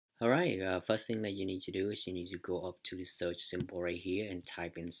Alright, first thing that you need to do is you need to go up to the search symbol right here and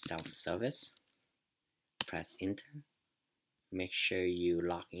type in self-service. Press enter. Make sure you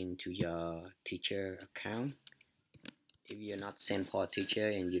log into your teacher account. If you're not St. Paul teacher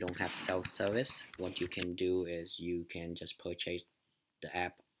and you don't have self-service, what you can do is you can just purchase the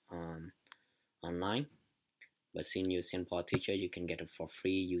app online. But since you're St. Paul teacher, you can get it for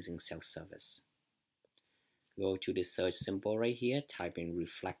free using self-service. Go to the search symbol right here, type in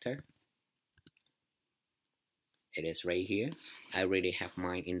Reflector. It is right here. I already have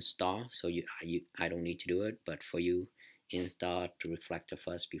mine installed, so I don't need to do it, but for you, install the Reflector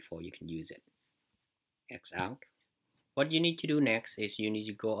first before you can use it. X out. What you need to do next is you need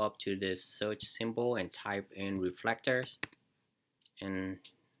to go up to this search symbol and type in Reflectors and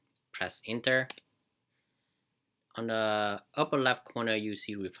press enter. On the upper left corner, you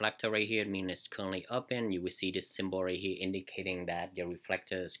see Reflector right here. It means it's currently open. You will see this symbol right here indicating that your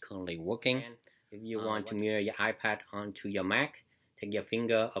Reflector is currently working. If you want to mirror your iPad onto your Mac, take your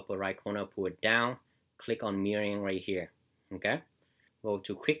finger, upper right corner, pull it down, click on mirroring right here. Okay, go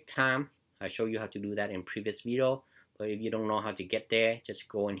to QuickTime. I show you how to do that in previous video, but if you don't know how to get there, just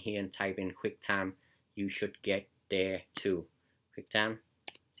go in here and type in QuickTime. You should get there too. QuickTime,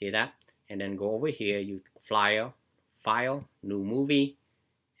 see that? And then go over here, you file, new movie,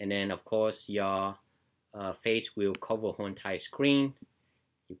 and then of course your face will cover whole entire screen.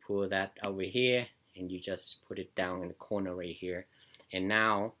 You pull that over here and you just put it down in the corner right here. And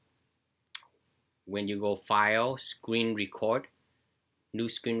now when you go file, screen record, new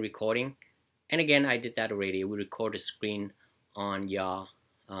screen recording, and again I did that already, we record the screen on your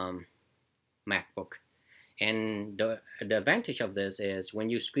MacBook. And the advantage of this is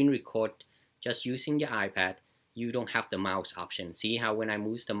when you screen record just using your iPad, you don't have the mouse option. See how when I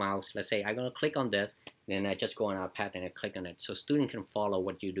move the mouse, let's say I'm gonna click on this, then I just go on iPad and I click on it. So student can follow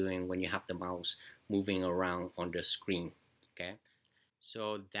what you're doing when you have the mouse moving around on the screen. Okay,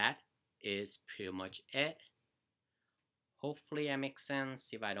 so that is pretty much it. Hopefully I make sense.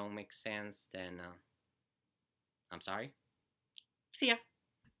 If I don't make sense, then I'm sorry. See ya.